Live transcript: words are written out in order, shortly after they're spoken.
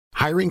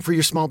Hiring for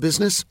your small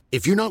business?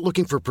 If you're not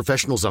looking for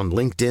professionals on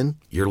LinkedIn,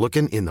 you're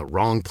looking in the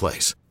wrong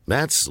place.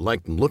 That's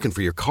like looking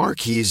for your car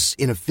keys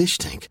in a fish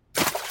tank.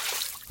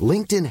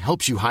 LinkedIn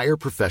helps you hire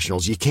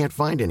professionals you can't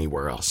find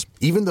anywhere else,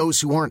 even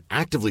those who aren't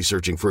actively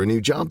searching for a new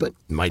job but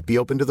might be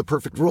open to the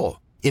perfect role.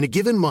 In a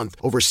given month,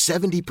 over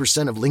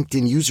 70% of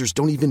LinkedIn users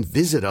don't even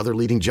visit other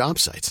leading job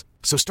sites.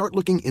 So start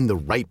looking in the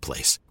right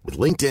place. With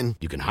LinkedIn,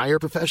 you can hire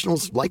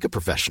professionals like a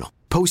professional.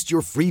 Post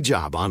your free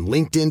job on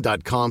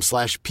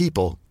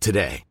linkedin.com/people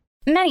today.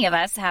 Many of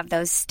us have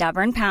those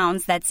stubborn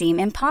pounds that seem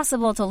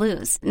impossible to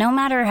lose, no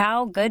matter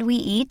how good we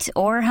eat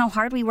or how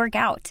hard we work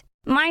out.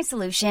 My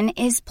solution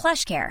is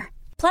PlushCare.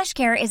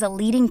 PlushCare is a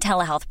leading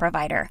telehealth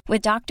provider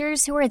with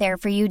doctors who are there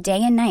for you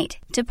day and night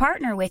to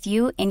partner with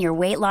you in your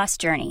weight loss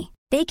journey.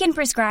 They can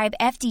prescribe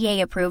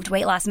FDA-approved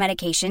weight loss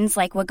medications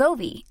like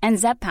Wegovy and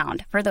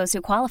Zepbound for those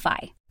who qualify.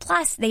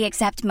 Plus, they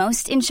accept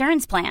most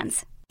insurance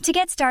plans. To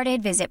get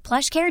started, visit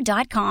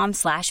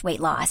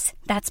plushcare.com/weightloss.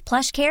 That's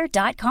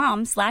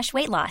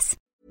plushcare.com/weightloss.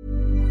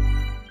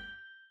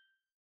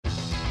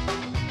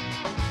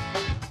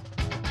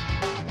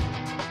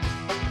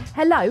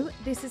 Hello,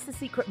 this is the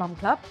Secret Mum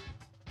Club.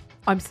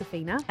 I'm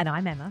Safina. And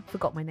I'm Emma.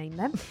 Forgot my name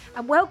then.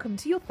 And welcome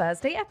to your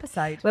Thursday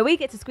episode, where we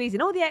get to squeeze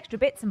in all the extra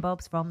bits and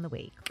bobs from the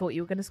week. Thought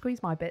you were going to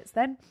squeeze my bits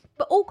then.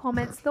 But all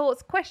comments,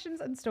 thoughts,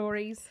 questions and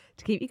stories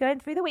to keep you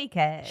going through the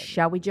weekend.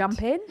 Shall we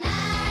jump in?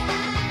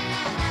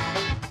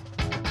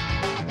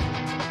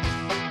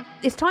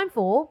 It's time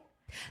for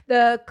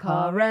the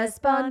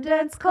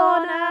Correspondence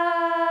Corner.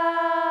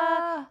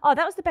 Oh,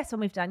 that was the best one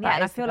we've done yet.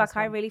 And I feel like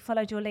I one. really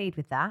followed your lead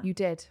with that. You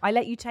did. I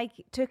let you take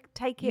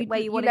it where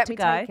you wanted to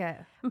go. Take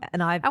it.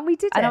 And we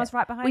did it. And I was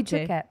right behind you.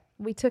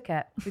 We took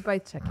it. We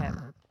both took it.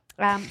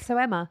 So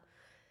Emma,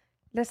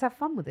 let's have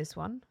fun with this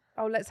one.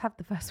 Oh, let's have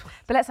the first one.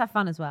 But let's have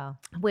fun as well.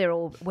 We're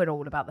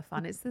all about the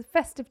fun. It's the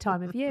festive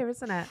time of year,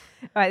 isn't it?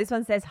 All right, this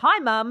one says, "Hi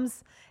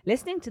mums,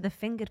 listening to the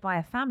Fingered by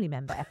a Family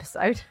Member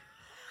episode."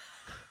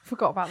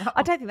 Forgot about that.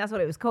 I don't think that's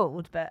what it was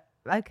called, but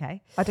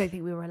okay. I don't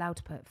think we were allowed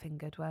to put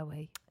fingered, were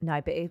we?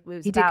 No, but it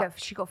was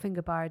she got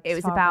fingered by her. It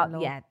was about the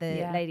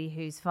lady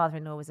whose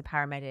father-in-law was a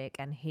paramedic,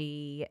 and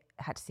he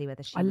had to see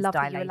whether she was dilated. I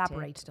love that you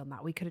elaborated on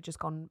that. We could have just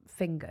gone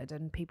fingered,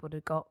 and people would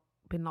have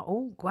been like,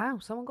 "Oh wow,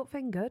 someone got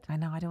fingered." I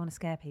know. I don't want to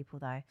scare people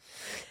though.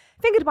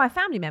 Fingered by a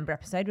Family Member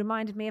episode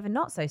reminded me of a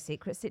not so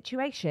secret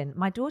situation.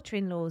 My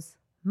daughter-in-law's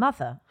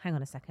mother. Hang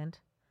on a second.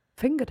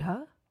 Fingered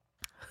her.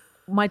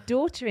 My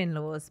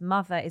daughter-in-law's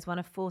mother is one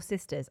of 4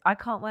 sisters. I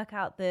can't work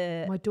out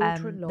the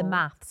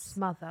maths.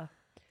 Mother.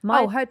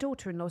 Her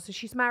daughter-in-law. So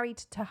she's married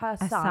to her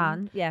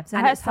son. Yeah. So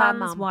her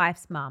son's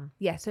wife's mum.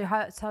 Yeah. So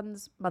her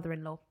son's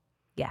mother-in-law.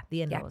 Yeah.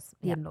 The in-laws.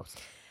 Yeah, the in-laws.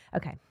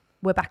 Okay.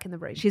 We're back in the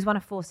room. She's one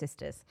of 4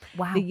 sisters.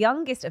 Wow. The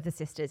youngest of the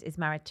sisters is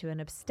married to an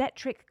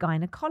obstetric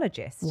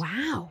gynecologist.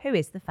 Wow. Who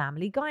is the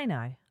family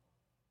gyno.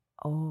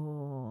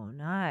 Oh,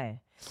 no.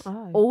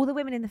 Oh. All the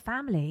women in the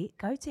family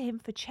go to him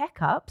for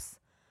checkups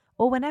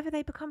or whenever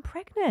they become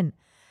pregnant.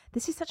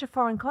 This is such a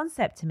foreign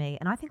concept to me,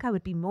 and I think I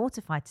would be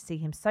mortified to see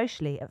him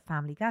socially at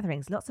family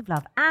gatherings. Lots of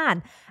love.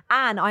 Anne,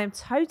 I am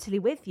totally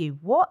with you.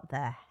 What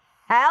the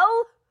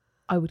hell?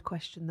 I would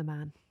question the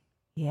man.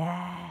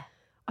 Yeah.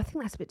 I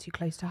think that's a bit too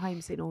close to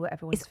home, seeing all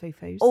everyone's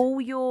foo-foos.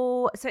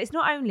 So it's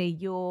not only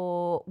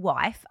your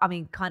wife, I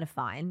mean, kind of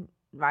fine,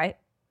 right?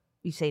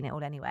 You've seen it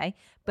all anyway.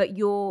 But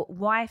your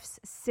wife's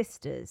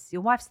sisters,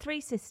 your wife's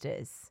 3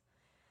 sisters.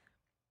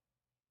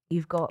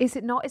 You've got... Is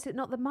it not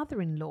the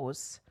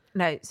mother-in-law's?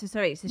 No, so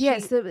sorry. So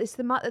it's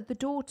the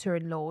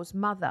daughter-in-law's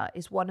mother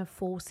is one of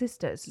 4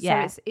 sisters.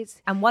 Yeah. So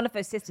it's and one of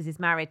those sisters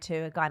is married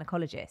to a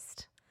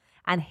gynecologist.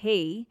 And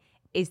he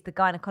is the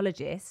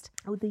gynecologist.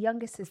 Oh, the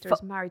youngest sister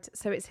is married.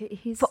 So it's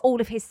his... For all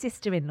of his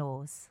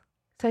sister-in-laws.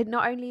 So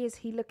not only is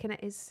he looking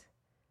at his...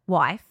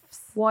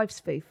 wife's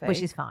foo-foo.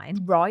 Which is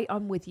fine. Right,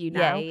 I'm with you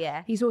now.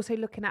 Yeah. He's also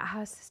looking at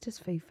her sister's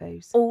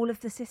foo-foos. All of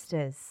the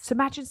sisters. So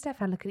imagine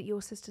Stefan looking at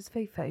your sister's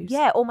foo-foos.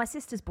 Yeah, or my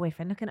sister's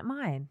boyfriend looking at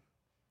mine.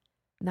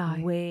 No.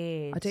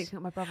 Weird. I don't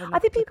think my brother... I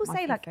think people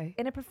say like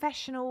in a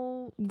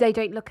professional... They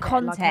don't look at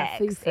context, it like a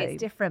foo-foo. It's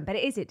different, but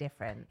is it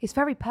different? It's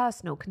very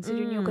personal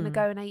considering you're going to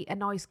go and eat a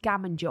nice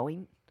gammon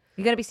joint.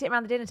 You're going to be sitting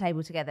around the dinner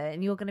table together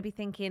and you're going to be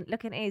thinking,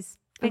 looking at his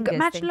fingers.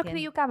 Imagine looking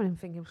at your gammon and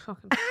thinking,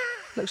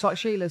 looks like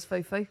Sheila's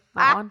foo-foo,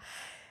 that one.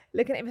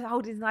 Looking at him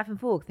holding his knife and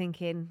fork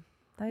thinking,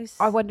 those...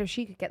 I wonder if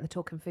she could get the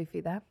talking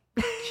foo-foo there.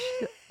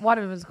 One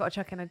of them's got a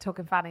chuck in a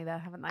talking fanny there,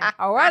 haven't they?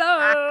 Oh,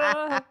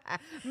 hello!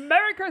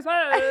 Merry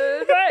Christmas!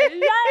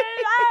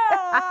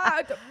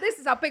 Yeah! This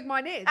is how big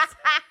mine is.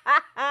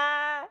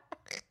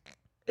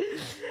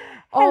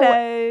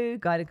 Hello,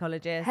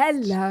 gynecologist.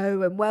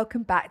 Hello, and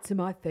welcome back to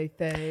my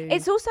foo-foo.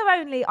 It's also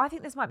only, I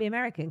think this might be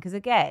American, because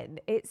again,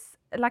 it's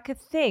like a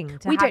thing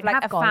to have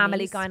like a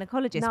family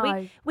gynecologist.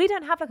 No. We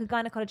don't have like a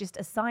gynecologist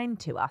assigned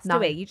to us, do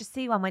we? You just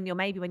see one when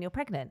you're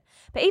pregnant.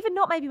 But even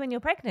not maybe when you're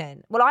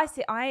pregnant. Well,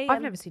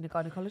 I've never seen a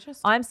gynecologist.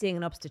 I'm seeing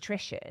an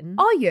obstetrician.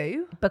 Are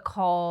you?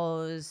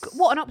 Because...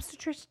 What, an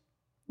obstetrician?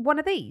 One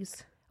of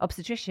these?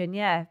 Obstetrician,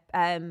 yeah.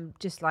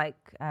 Just like...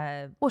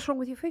 What's wrong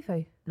with your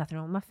foo-foo? Nothing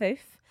wrong with my foof.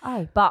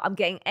 Oh. But I'm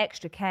getting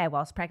extra care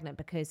whilst pregnant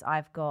because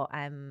I've got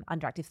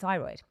underactive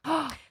thyroid.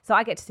 So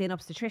I get to see an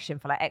obstetrician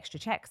for like extra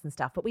checks and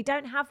stuff. But we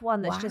don't have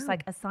one that's just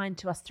like assigned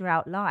to us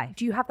throughout life.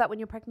 Do you have that when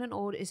you're pregnant,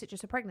 or is it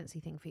just a pregnancy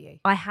thing for you?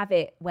 I have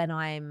it when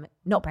I'm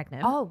not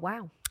pregnant. Oh,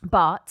 wow.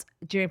 But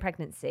during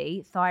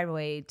pregnancy,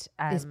 thyroid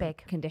is big.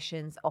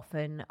 Conditions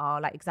often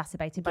are like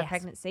exacerbated by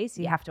pregnancy.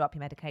 So you have to up your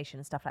medication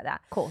and stuff like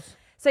that. Of course.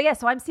 So yeah,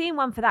 so I'm seeing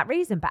one for that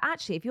reason. But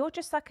actually, if you're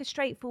just like a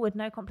straightforward,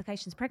 no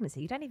complications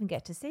pregnancy, you don't even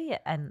get to see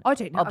it. And I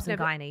don't know. Obs and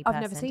gynae I've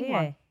person, never seen do you?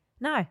 one.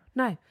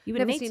 No, you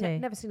wouldn't need to.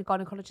 Never seen a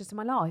gynecologist in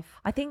my life.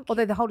 I think,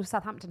 although the whole of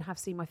Southampton have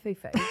seen my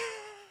fufu.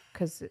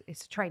 Because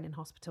it's a training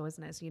hospital,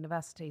 isn't it? It's a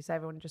university, so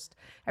everyone just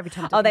every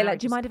time. Oh, they like,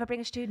 do you mind if I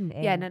bring a student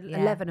in? Yeah, and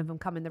 11 of them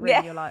come in the room.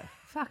 And you're like,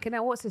 fucking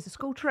hell, what's this? A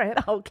school trip?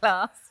 The whole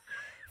class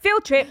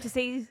field trip to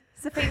see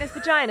Safina's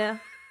vagina.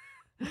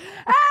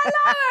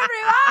 Hello,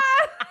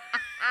 everyone.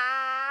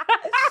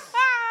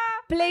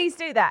 Please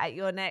do that at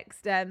your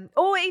next,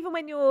 or even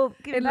when you're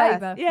giving In birth.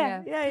 labour.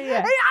 Yeah.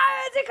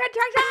 It's a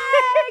contraction.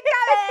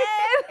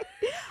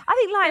 I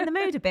think lighten the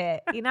mood a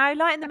bit,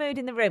 lighten the mood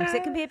in the room because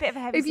it can be a bit of a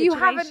heavy If situation. you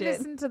haven't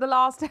listened to the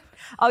last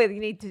episode, you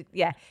need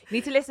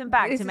to listen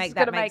back to make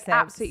that make sense.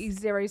 Absolutely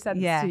zero sense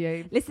to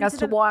you. Listen as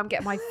to why I'm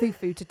getting my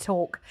fufu to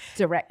talk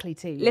directly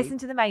to you. Listen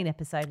to the main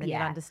episode and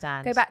you'll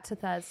understand. Go back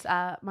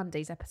to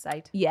Monday's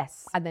episode.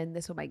 Yes. And then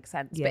this will make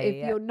sense. Yeah, but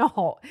if you're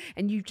not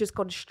and you've just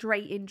gone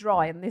straight in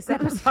dry in this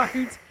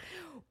episode,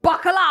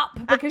 buckle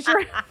up because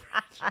you're...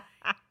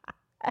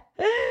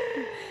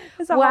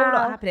 There's a whole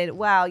lot happening.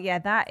 Wow, yeah,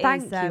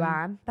 Thank you,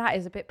 Anne. That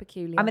is a bit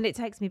peculiar. I mean, it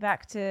takes me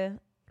back to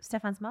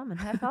Stefan's mum and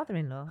her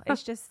father-in-law.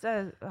 It's just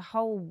a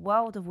whole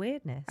world of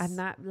weirdness. And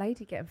that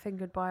lady getting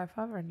fingered by her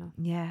father-in-law.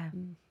 Yeah,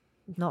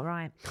 not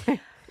right.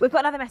 We've got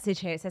another message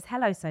here. It says,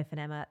 "Hello, Soph and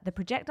Emma. The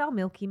projectile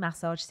milky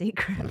massage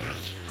secret."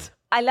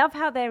 I love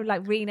how they're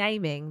like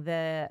renaming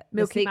the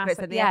secrets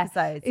of the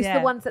episodes. It's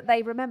the ones that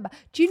they remember.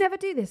 Do you never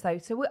do this though?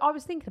 So I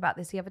was thinking about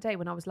this the other day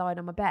when I was lying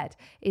on my bed.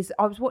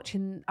 I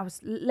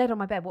was led on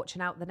my bed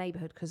watching out the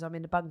neighbourhood because I'm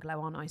in a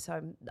bungalow, aren't I?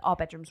 So our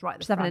bedroom's right at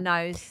the just front. having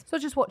a nose. So I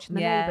was just watching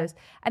the neighbours.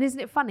 And isn't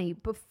it funny?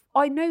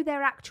 I know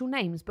their actual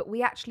names, but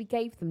we actually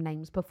gave them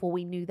names before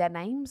we knew their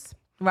names.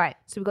 Right.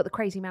 So we've got the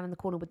crazy man in the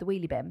corner with the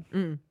wheelie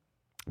bin.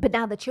 But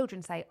now the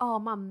children say, "Oh,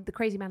 Mum, the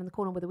crazy man in the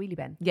corner with a wheelie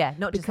bin." Yeah,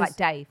 not just like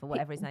Dave or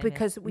whatever his name is.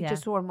 Because we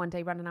just saw him one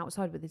day running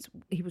outside with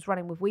he was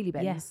running with wheelie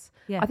bins. Yes.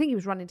 Yeah. I think he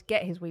was running to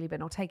get his wheelie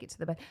bin or take it to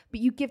the bed. But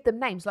you give them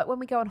names. Like when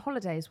we go on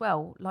holiday as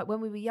well, like when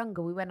we were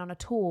younger, we went on a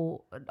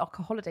tour, like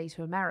a holiday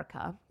to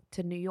America,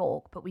 to New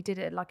York, but we did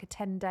it like a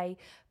 10-day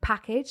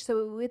package. So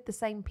we were with the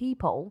same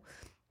people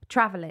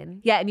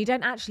traveling. Yeah, and you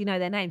don't actually know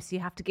their names, so you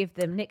have to give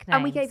them nicknames.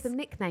 And we gave them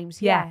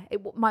nicknames, yeah.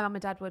 My mum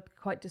and dad were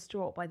quite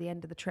distraught by the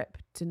end of the trip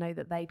to know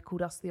that they'd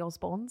called us the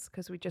Osborns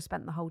because we just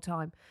spent the whole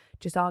time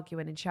just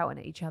arguing and shouting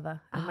at each other.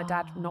 And my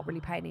dad not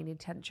really paying any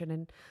attention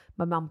and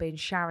my mum being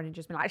Sharon and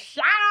just being like,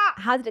 "Shut up!"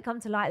 How did it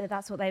come to light that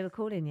that's what they were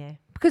calling you?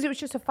 Because it was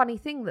just a funny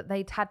thing that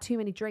they'd had too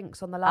many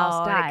drinks on the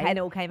last day. And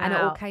it all came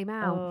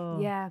out. Oh.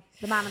 Yeah.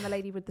 The man and the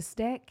lady with the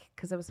stick,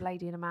 because there was a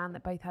lady and a man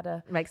that both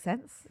had Makes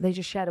sense. They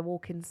just shared a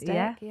walking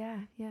stick. Yeah.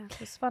 It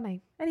was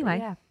funny.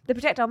 Anyway, the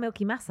projectile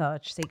milky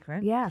massage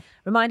secret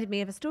reminded me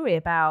of a story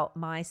about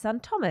my son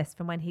Thomas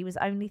from when he was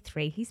only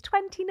 3. He's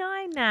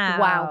 29 now.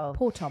 Wow,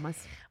 poor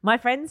Thomas. My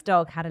friend's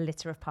dog had a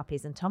litter of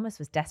puppies and Thomas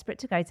was desperate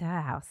to go to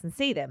her house and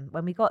see them.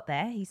 When we got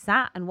there, he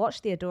sat and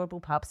watched the adorable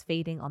pups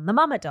feeding on the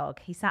mama dog.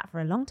 He sat for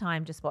a long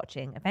time just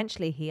watching.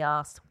 Eventually he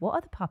asked, "What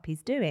are the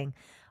puppies doing?"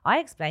 I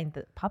explained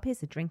that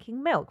puppies are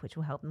drinking milk, which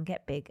will help them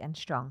get big and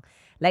strong.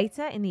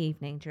 Later in the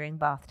evening, during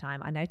bath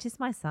time, I noticed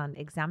my son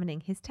examining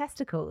his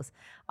testicles.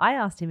 I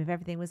asked him if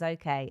everything was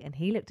okay, and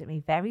he looked at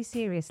me very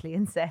seriously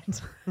and said,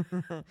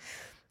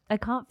 "I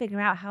can't figure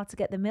out how to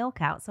get the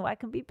milk out so I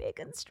can be big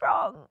and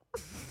strong."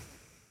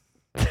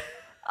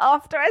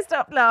 After I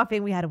stopped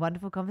laughing, we had a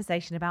wonderful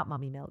conversation about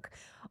mummy milk.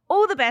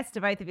 All the best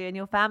to both of you and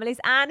your families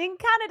and in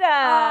Canada.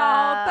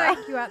 Oh,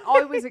 thank you, Anne.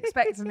 I was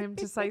expecting him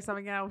to say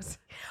something else.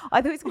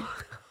 I thought it was...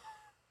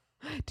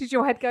 Did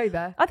your head go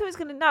there? I thought it was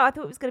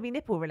going to be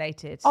nipple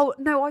related. Oh,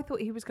 no, I thought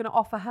he was going to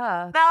offer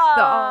her.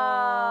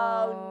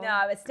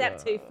 No, a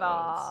step too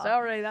far.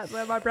 Sorry, that's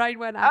where my brain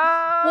went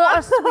out. What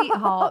a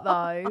sweetheart,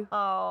 though.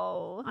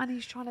 Oh. And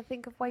he's trying to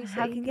think of ways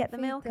how that he can can get the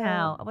milk them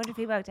out. I wonder if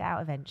he worked it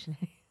out eventually.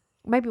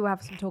 Maybe we'll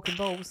have some talking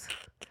balls.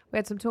 We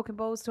had some talking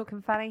balls,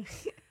 talking fanny,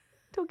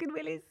 Talking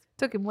willies.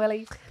 talking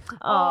willy.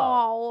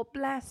 Oh,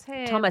 bless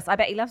him. Thomas, I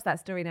bet he loves that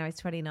story now. He's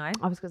 29.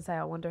 I was going to say,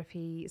 I wonder if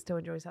he still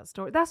enjoys that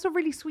story. That's a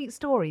really sweet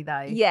story,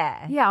 though.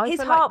 Yeah. Yeah.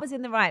 His heart was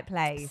in the right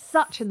place.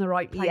 Such in the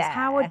right place. Yeah.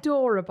 How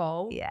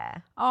adorable. Yeah.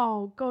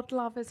 Oh, God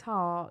love his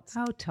heart.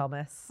 Oh,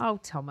 Thomas. Oh,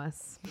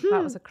 Thomas.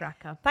 That was a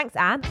cracker. Thanks,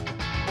 Anne.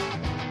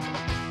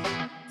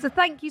 So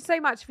thank you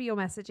so much for your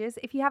messages.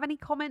 If you have any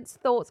comments,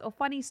 thoughts or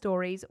funny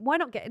stories, why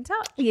not get in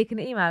touch? You can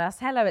email us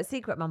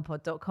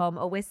hello@secretmumpod.com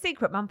or we're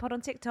Secret Mum Pod on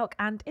TikTok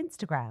and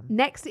Instagram.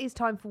 Next is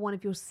time for one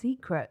of your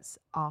secrets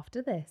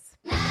after this.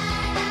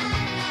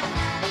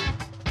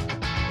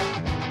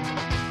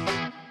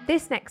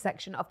 This next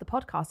section of the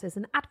podcast is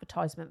an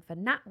advertisement for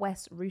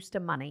NatWest Rooster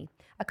Money.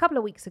 A couple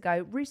of weeks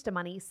ago, Rooster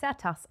Money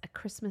set us a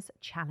Christmas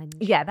challenge.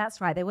 Yeah, that's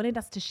right. They wanted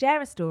us to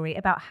share a story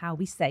about how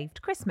we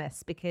saved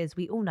Christmas, because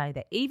we all know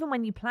that even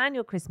when you plan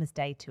your Christmas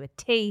day to a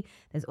T,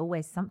 there's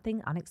always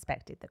something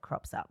unexpected that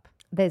crops up.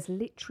 There's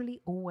literally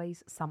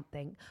always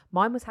something.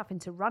 Mine was having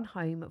to run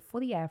home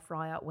for the air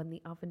fryer when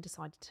the oven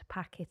decided to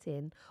pack it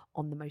in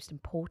on the most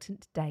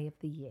important day of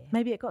the year.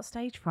 Maybe it got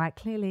stage fright.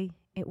 Clearly,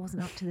 it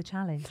wasn't up to the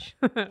challenge.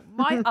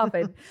 My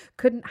oven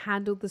couldn't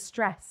handle the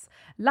stress.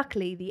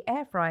 Luckily, the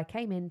air fryer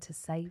came in to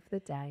save the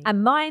day.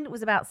 And mine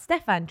was about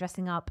Stefan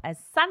dressing up as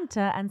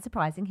Santa and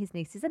surprising his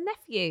nieces and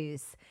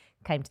nephews.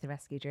 Came to the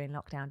rescue during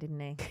lockdown,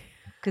 didn't he?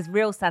 Because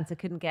real Santa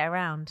couldn't get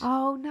around.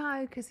 Oh,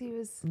 no, because he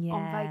was on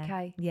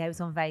vacay. Yeah, he was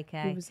on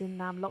vacay. He was in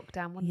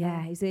lockdown,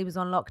 wasn't he? He was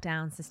on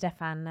lockdown, so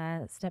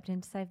Stefan stepped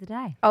in to save the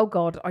day. Oh,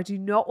 God, I do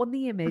not want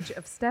the image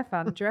of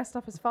Stefan dressed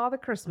up as Father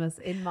Christmas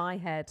in my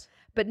head.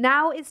 But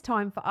now it's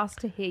time for us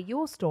to hear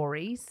your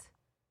stories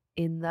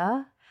in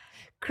the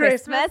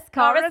Christmas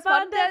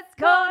Correspondence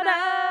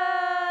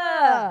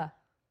Corner!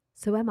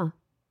 So, Emma,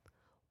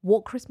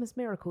 what Christmas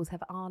miracles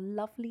have our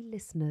lovely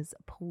listeners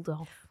pulled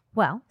off?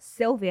 Well,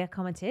 Sylvia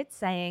commented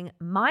saying,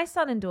 my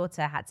son and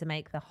daughter had to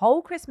make the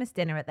whole Christmas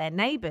dinner at their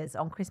neighbours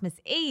on Christmas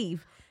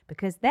Eve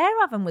because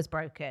their oven was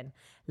broken.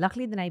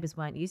 Luckily, the neighbours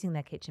weren't using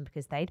their kitchen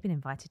because they'd been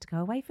invited to go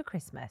away for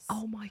Christmas.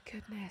 Oh, my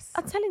goodness.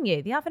 I'm telling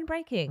you, the oven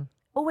breaking.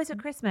 Always at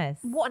Christmas.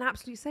 What an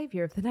absolute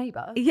saviour of the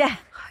neighbour. Yeah.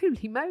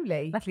 Holy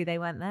moly. Luckily, they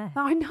weren't there.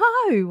 I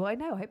know. I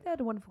hope they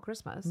had a wonderful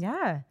Christmas.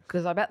 Yeah.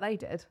 Because I bet they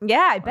did.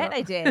 Yeah, I bet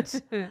they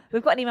did.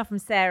 We've got an email from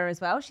Sarah as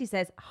well. She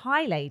says,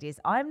 hi, ladies.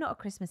 I'm not a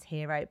Christmas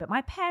hero, but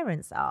my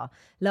parents are.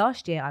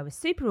 Last year, I was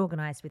super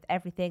organised with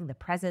everything, the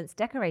presents,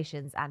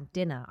 decorations and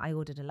dinner. I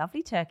ordered a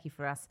lovely turkey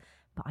for us,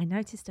 but I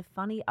noticed a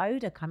funny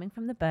odour coming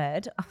from the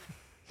bird.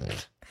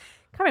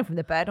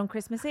 On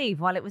Christmas Eve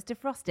while it was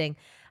defrosting.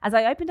 As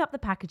I opened up the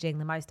packaging,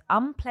 the most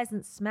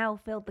unpleasant smell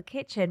filled the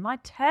kitchen. My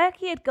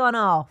turkey had gone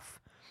off.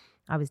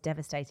 I was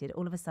devastated.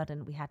 All of a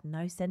sudden, we had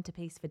no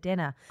centrepiece for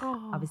dinner.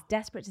 Oh. I was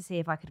desperate to see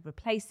if I could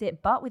replace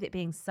it, but with it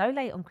being so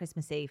late on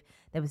Christmas Eve,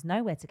 there was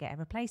nowhere to get a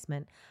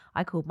replacement.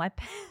 I called my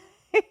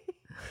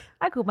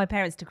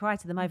parents to cry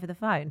to them over the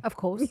phone. Of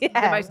course.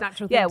 Yeah. The most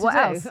natural thing to do.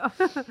 Else?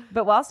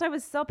 But whilst I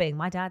was sobbing,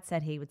 my dad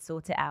said he would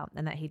sort it out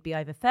and that he'd be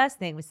over first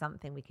thing with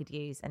something we could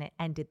use, and it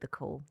ended the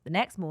call. The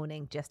next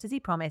morning, just as he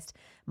promised,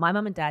 my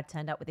mum and dad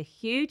turned up with a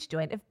huge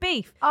joint of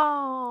beef.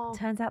 Oh.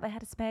 Turns out they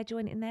had a spare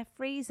joint in their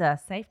freezer.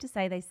 Safe to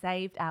say they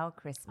saved our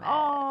Christmas.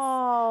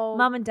 Oh.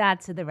 Mum and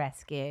dad to the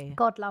rescue.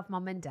 God love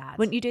mum and dad.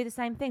 Wouldn't you do the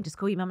same thing? Just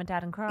call your mum and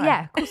dad and cry?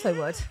 Yeah, of course I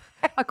would.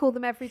 I call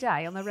them every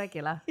day on the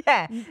regular.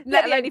 Yeah. Let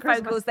The alone only phone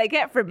Christmas. calls they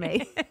get from me.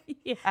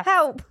 Yeah.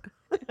 Help.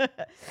 And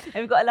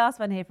we've got a last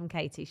one here from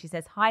Katie. She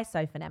says, hi,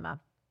 Soph and Emma.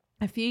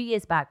 A few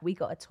years back, we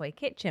got a toy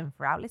kitchen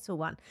for our little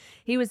one.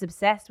 He was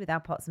obsessed with our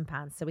pots and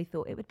pans, so we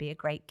thought it would be a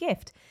great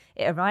gift.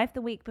 It arrived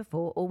the week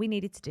before. All we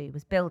needed to do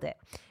was build it.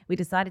 We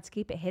decided to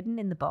keep it hidden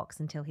in the box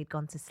until he'd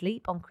gone to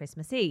sleep on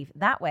Christmas Eve.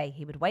 That way,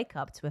 he would wake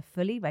up to a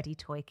fully ready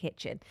toy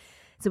kitchen.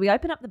 So we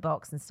open up the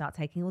box and start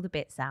taking all the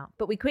bits out.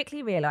 But we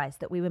quickly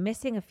realised that we were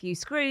missing a few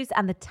screws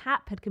and the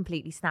tap had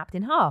completely snapped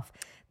in half.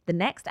 The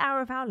next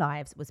hour of our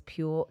lives was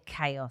pure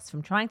chaos.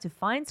 From trying to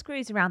find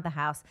screws around the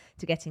house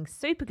to getting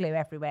super glue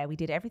everywhere, we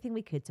did everything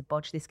we could to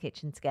bodge this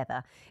kitchen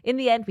together. In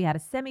the end, we had a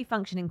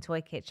semi-functioning toy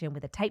kitchen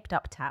with a taped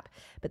up tap.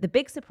 But the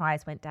big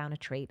surprise went down a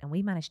treat and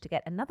we managed to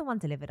get another one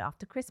delivered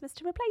after Christmas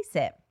to replace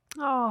it.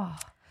 Oh,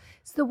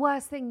 it's the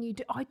worst thing you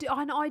do. I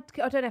don't know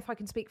if I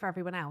can speak for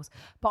everyone else,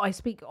 but I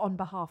speak on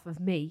behalf of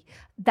me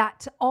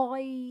that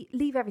I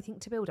leave everything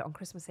to build it on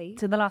Christmas Eve.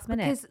 To the last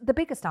minute. Because the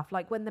bigger stuff,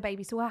 like when the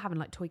babies still are having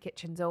like toy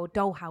kitchens or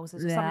doll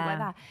houses or something like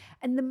that.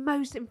 And the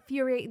most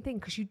infuriating thing,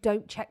 because you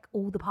don't check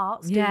all the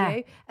parts, do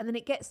you? And then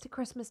it gets to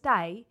Christmas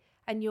Day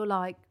and you're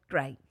like,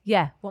 great.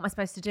 Yeah, what am I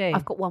supposed to do?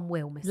 I've got one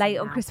wheel missing Late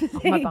on now Christmas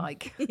on my Eve.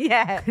 bike.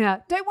 Yeah.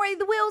 Don't worry,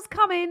 the wheel's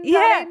coming.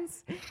 Yeah.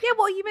 darlings. Yeah,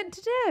 what are you meant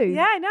to do?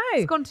 Yeah, I know.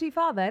 It's gone too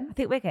far then. I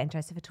think we're getting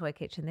Joseph a toy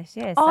kitchen this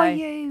year. Are so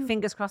you?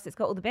 Fingers crossed it's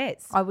got all the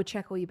bits. I would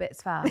check all your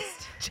bits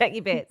first. Check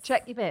your bits.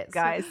 Check your bits,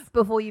 guys,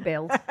 before you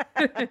build.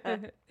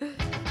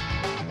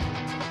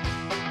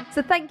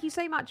 So thank you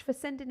so much for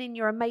sending in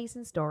your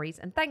amazing stories,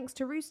 and thanks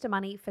to Rooster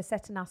Money for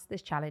setting us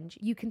this challenge.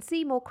 You can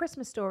see more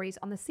Christmas stories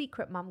on the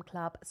Secret Mum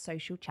Club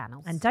social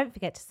channels. And don't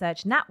forget to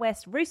search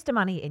NatWest Rooster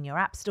Money in your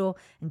app store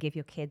and give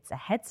your kids a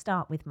head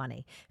start with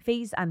money.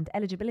 Fees and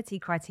eligibility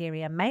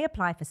criteria may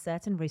apply for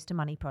certain Rooster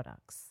Money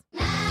products.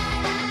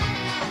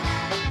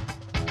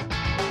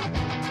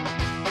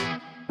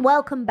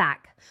 Welcome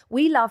back.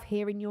 We love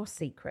hearing your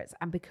secrets,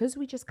 and because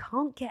we just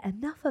can't get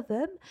enough of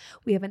them,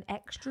 we have an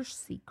extra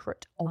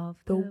secret of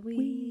the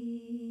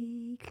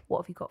week. What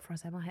have you got for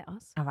us, Emma? Hit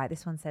us. All right,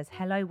 this one says,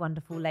 hello,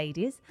 wonderful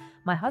ladies.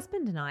 My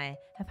husband and I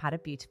have had a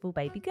beautiful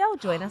baby girl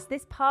join us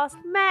this past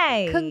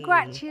May.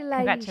 Congratulations.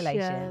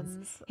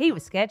 Congratulations. He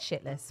was scared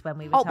shitless when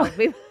we were told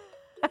we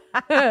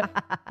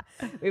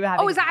We were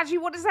having... Oh, is that actually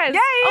what it says? Yeah.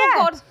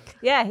 Oh, God.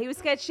 Yeah, he was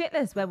scared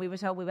shitless when we were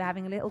told we were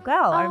having a little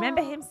girl. I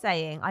remember him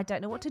saying, I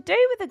don't know what to do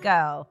with a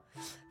girl.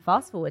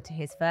 Fast forward to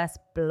his first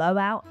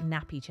blowout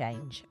nappy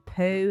change.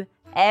 Poo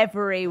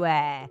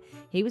everywhere.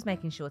 He was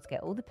making sure to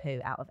get all the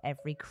poo out of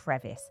every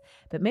crevice.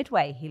 But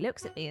midway, he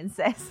looks at me and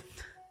says...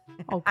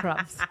 Oh,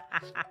 crumbs.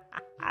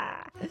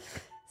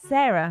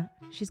 Sarah,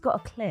 she's got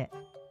a clit.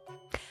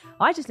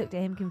 I just looked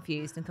at him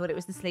confused and thought it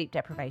was the sleep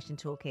deprivation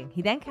talking.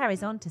 He then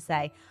carries on to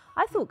say,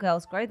 I thought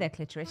girls grow their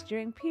clitoris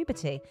during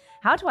puberty.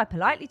 How do I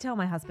politely tell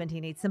my husband he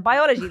needs some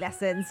biology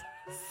lessons?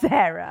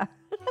 Sarah.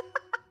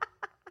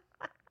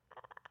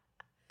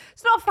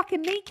 It's not a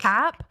fucking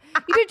kneecap.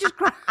 You don't just...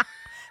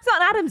 It's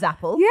not an Adam's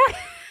apple. Yeah.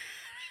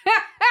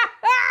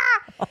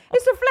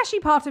 It's the fleshy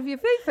part of your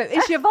fufu.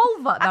 It's your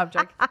vulva. No, I'm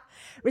joking.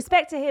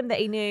 Respect to him that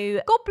he knew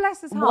God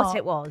bless his heart. what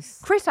it was.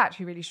 Chris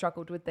actually really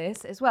struggled with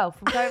this as well,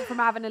 from going from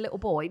having a little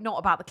boy, not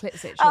about the clit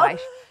situation,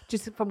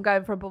 just from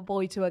going from a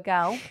boy to a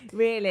girl.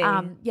 Really?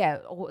 Yeah,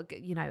 or,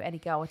 you know, any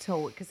girl at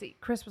all. Because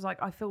Chris was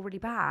like, I feel really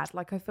bad.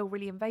 Like, I feel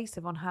really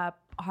invasive on her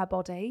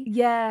body.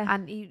 Yeah.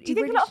 And do you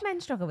think a lot of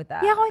men struggle with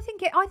that? Yeah, I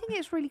think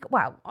it's really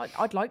well.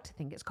 I'd like to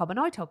think it's common.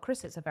 I told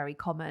Chris it's a very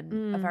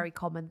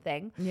common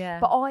thing. Yeah.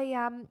 But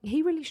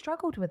he really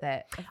struggled with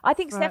it. I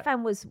think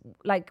Stefan was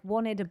like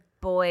wanted a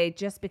boy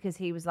just because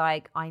he was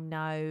like, I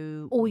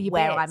know All your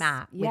where bits. I'm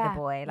at with Yeah, the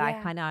boy. Like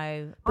yeah. I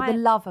know. But the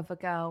love of a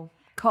girl.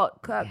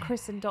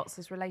 Chris and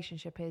Dots'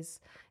 relationship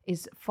is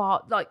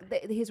far, like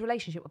his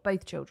relationship with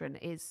both children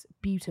is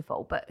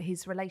beautiful, but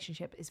his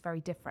relationship is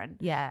very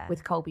different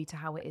with Colby to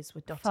how it is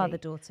with Dottie.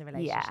 Father-daughter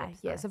relationship.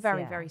 Yeah, it's a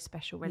very, very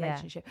special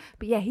relationship.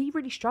 But yeah, he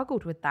really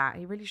struggled with that.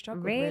 He really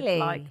struggled with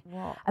like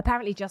what?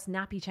 Apparently just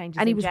nappy changes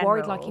And he in was general.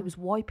 worried like he was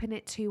wiping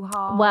it too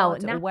hard. Well,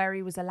 or where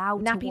he was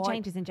allowed to nappy wipe.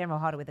 changes in general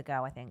harder with a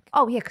girl, I think.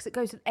 Oh yeah, because it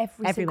goes in every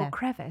single Everywhere.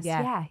 crevice.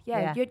 Yeah.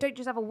 Yeah. You don't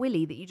just have a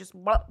willy that you just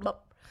blop, blop,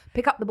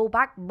 pick up the ball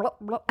back, blop,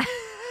 blop,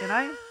 you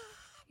know?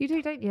 You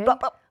do, don't you?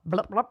 Blop, blop.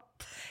 Blop, blop.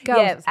 Girls,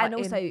 Yeah, it's and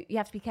like also you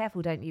have to be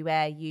careful, don't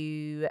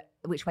you,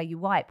 which way you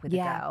wipe with a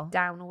girl.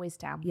 down, always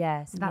down.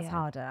 Yeah, so that's Yeah.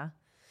 harder.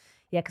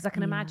 Yeah, because I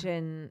can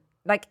imagine,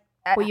 like...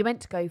 Well, you're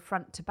meant to go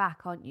front to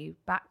back, aren't you?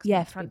 Back,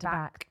 front to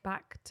back.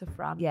 Back to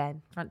front. Yeah,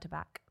 front to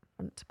back.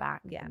 Front to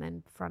back. Yeah. And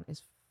then front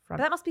is But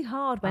front. that must be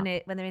hard when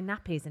they're in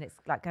nappies and it's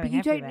like going But you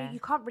everywhere. you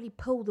can't really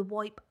pull the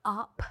wipe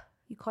up.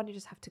 You kind of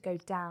just have to go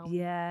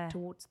down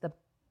towards the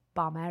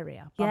bum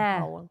area.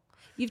 Bum hole.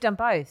 You've done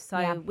both, so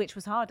Yeah. which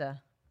was harder?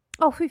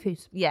 Oh,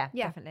 fufus. Yeah,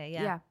 Yeah. definitely.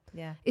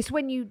 Yeah. It's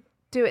when you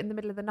do it in the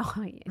middle of the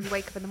night and you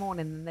wake up in the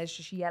morning and there's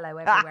just yellow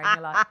everywhere and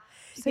you're like,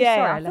 so Yeah,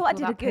 sorry, I left thought I all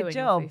did a that poo in good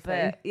your job, fufu.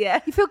 but yeah.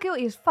 You feel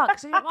guilty as fuck.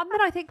 So, and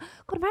then I think,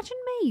 God, imagine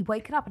me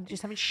waking up and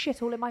just having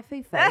shit all in my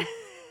fufu.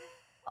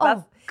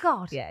 Oh,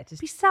 God. Yeah, It'd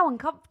just be so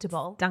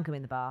uncomfortable. dunk them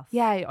in the bath.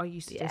 Yeah, I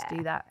used to just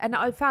do that. And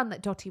I found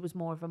that Dottie was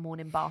more of a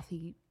morning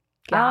bathy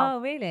Oh, gal.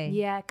 really?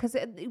 Yeah, because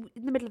in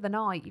the middle of the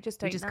night, you just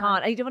don't You just know.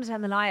 can't. You don't want to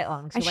turn the light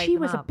on. And she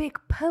was a big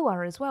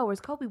pooer as well, whereas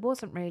Colby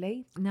wasn't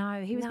really.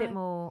 No, he was a bit No.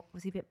 more.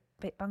 Was he a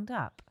bit bunged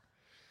up?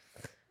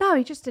 No,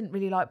 he just didn't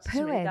really like Just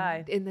didn't really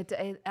pooing go. in the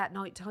day at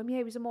night time. Yeah,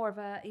 he was more of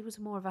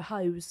a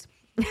hose.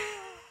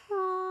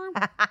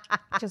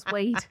 Just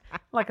weed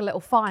like a little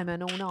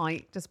fireman all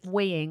night, just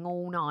weeing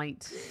all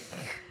night.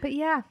 But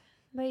yeah,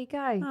 there you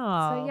go.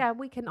 So yeah,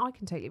 I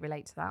can totally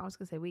relate to that. I was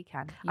gonna say we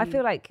can. I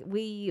feel like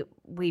we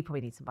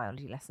probably need some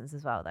biology lessons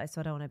as well, though.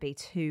 So I don't want to be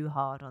too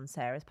hard on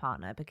Sarah's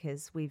partner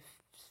because we've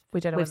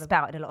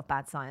spouted a lot of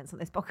bad science on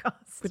this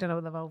podcast. we don't know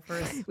what the vulva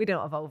is. We don't know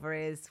what a vulva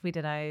is. We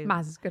don't know.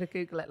 Maz is gonna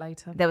Google it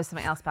later. There was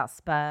something else about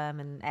sperm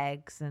and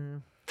eggs,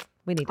 and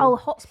we need.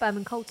 Hot sperm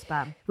and cold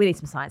sperm. We need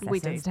some science We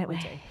lessons, do, don't we?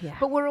 we do. Yeah.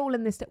 But we're all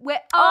in this. We're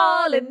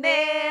all in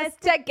this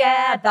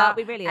together.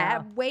 We really are.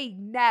 And we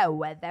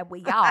know that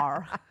we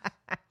are.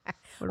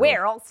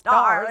 We're all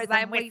stars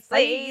and we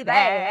see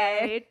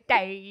that.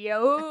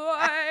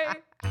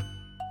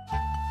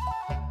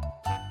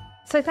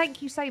 So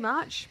thank you so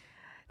much.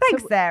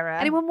 Thanks, So, Sarah.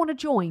 Anyone want to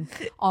join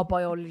our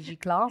biology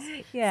class?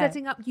 Yeah.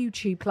 Setting up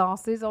YouTube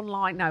classes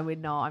online? No, we're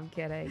not. I'm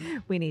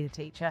kidding. We need a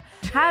teacher.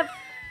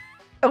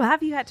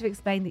 Have you had to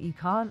explain that you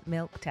can't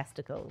milk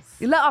testicles?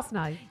 You let us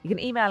know. You can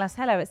email us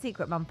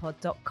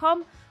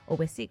hello@secretmumpod.com or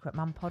we're Secret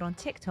Mum Pod on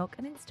TikTok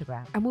and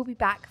Instagram And we'll be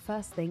back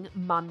first thing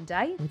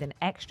Monday. with an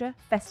extra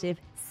festive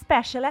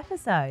special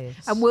episode.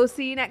 And we'll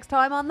see you next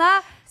time on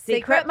the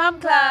Secret Mum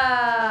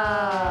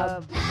Club.